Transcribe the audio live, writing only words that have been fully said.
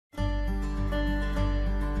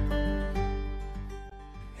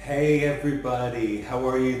Hey everybody, how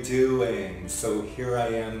are you doing? So here I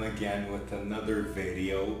am again with another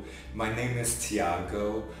video. My name is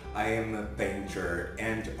Tiago. I am a painter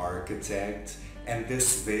and architect, and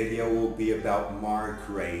this video will be about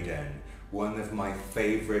Ryden, one of my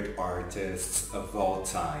favorite artists of all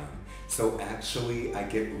time. So actually I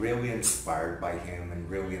get really inspired by him and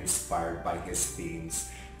really inspired by his themes,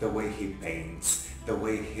 the way he paints, the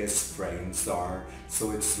way his frames are.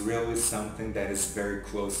 So it's really something that is very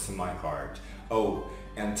close to my heart. Oh,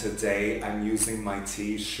 and today I'm using my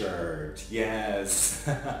t-shirt. Yes!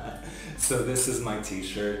 So this is my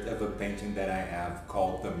t-shirt of a painting that I have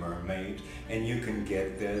called The Mermaid, and you can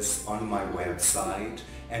get this on my website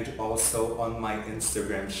and also on my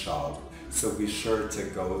Instagram shop. So be sure to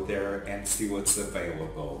go there and see what's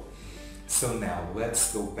available. So now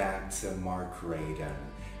let's go back to Ryden.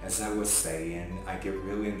 As I was saying, I get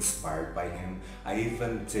really inspired by him. I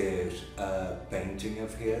even did a painting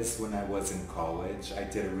of his when I was in college. I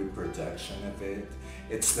did a reproduction of it.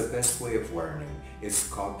 It's the best way of learning, is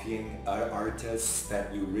copying artists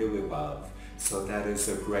that you really love. So that is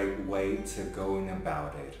a great way to go in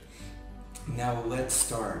about it. Now let's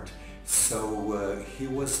start. So he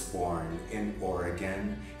was born in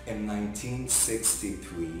Oregon in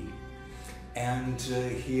 1963. And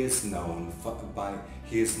he is known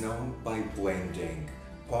by blending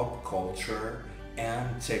pop culture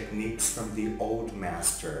and techniques from the old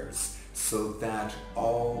masters, so that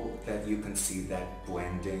all that you can see, that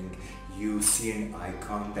blending, you see an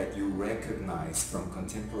icon that you recognize from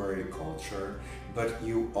contemporary culture, but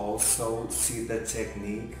you also see the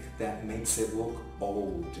technique that makes it look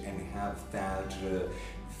old and have that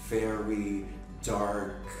very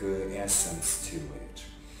dark essence to it.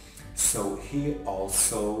 So he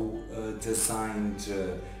also designed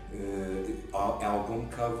album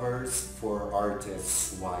covers for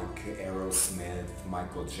artists like Aerosmith,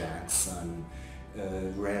 Michael Jackson,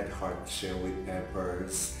 Red Hot Chili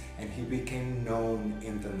Peppers, and he became known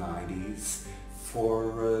in the 90s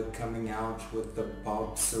for coming out with the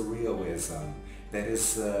pop surrealism. That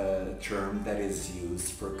is a term that is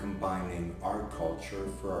used for combining our culture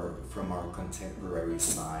from our contemporary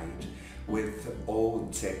side with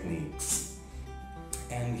old techniques.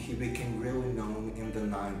 And he became really known in the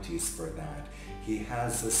 90s for that. He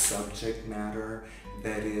has a subject matter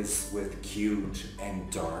that is with cute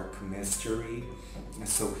and dark mystery.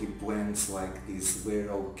 So he blends like these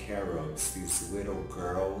little carrots, these little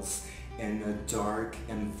girls in a dark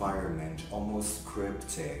environment, almost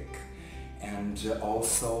cryptic, and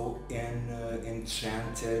also in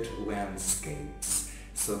enchanted landscapes.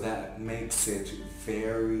 So that makes it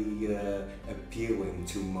very appealing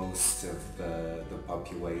to most of the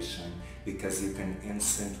population, because you can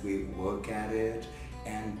instantly look at it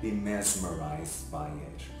and be mesmerized by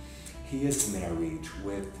it. He is married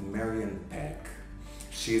with Marion Peck.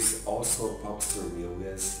 She's also a pop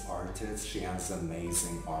surrealist artist. She has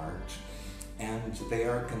amazing art. And they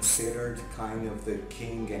are considered kind of the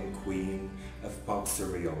king and queen of pop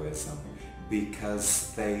surrealism,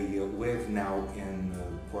 because they live now in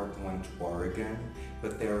Portland, Oregon,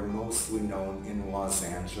 but they're mostly known in Los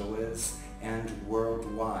Angeles and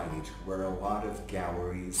worldwide, where a lot of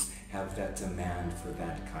galleries have that demand for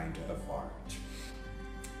that kind of art.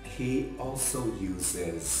 He also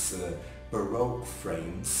uses Baroque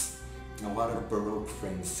frames, a lot of Baroque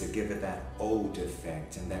frames, to give it that old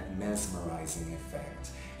effect and that mesmerizing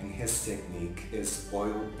effect. And his technique is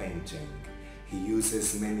oil painting. He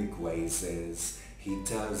uses many glazes. He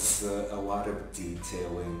does a lot of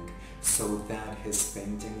detailing, so that his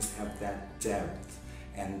paintings have that depth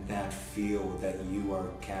and that feel that you are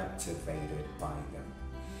captivated by them.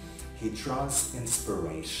 He draws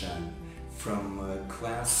inspiration from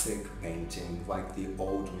classic painting, like the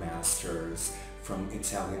old masters, from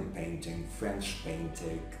Italian painting, French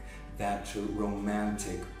painting, that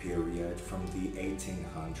romantic period from the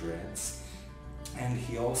 1800s. And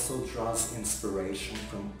he also draws inspiration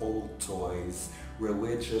from old toys,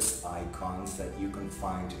 religious icons that you can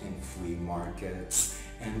find in flea markets,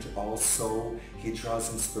 and also he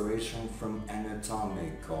draws inspiration from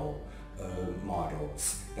anatomical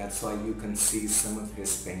models. That's why you can see some of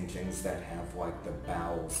his paintings that have like the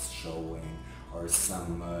bowels showing, or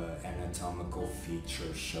some anatomical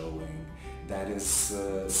features showing. That is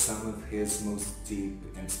some of his most deep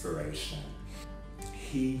inspiration.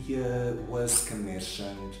 He was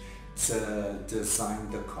commissioned to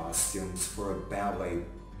design the costumes for a ballet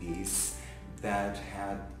piece that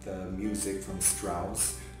had the music from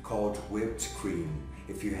Strauss called Whipped Cream.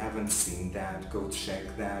 If you haven't seen that, go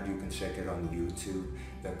check that. You can check it on YouTube.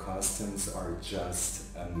 The costumes are just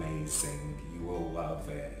amazing. You will love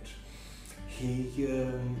it.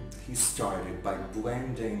 He started by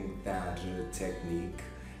blending that technique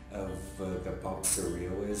of the pop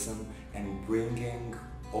surrealism and bringing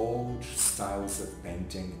old styles of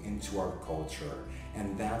painting into our culture.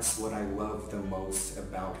 And that's what I love the most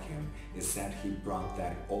about him, is that he brought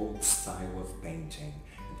that old style of painting,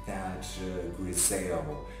 that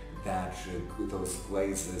grisaille, those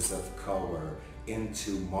glazes of color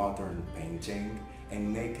into modern painting,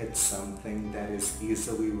 and make it something that is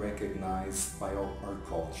easily recognized by our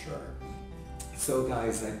culture. So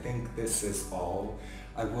guys, I think this is all.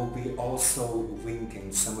 I will be also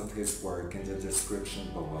linking some of his work in the description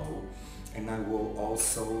below, and I will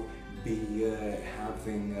also be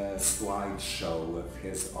having a slideshow of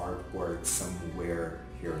his artwork somewhere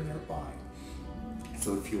here nearby.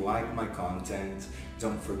 So if you like my content,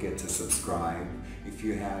 don't forget to subscribe. If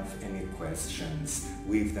you have any questions,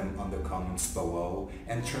 leave them on the comments below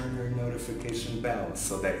and turn your notification bell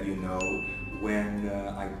so that you know when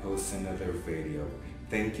I post another video.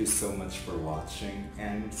 Thank you so much for watching,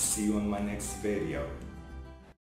 and see you on my next video.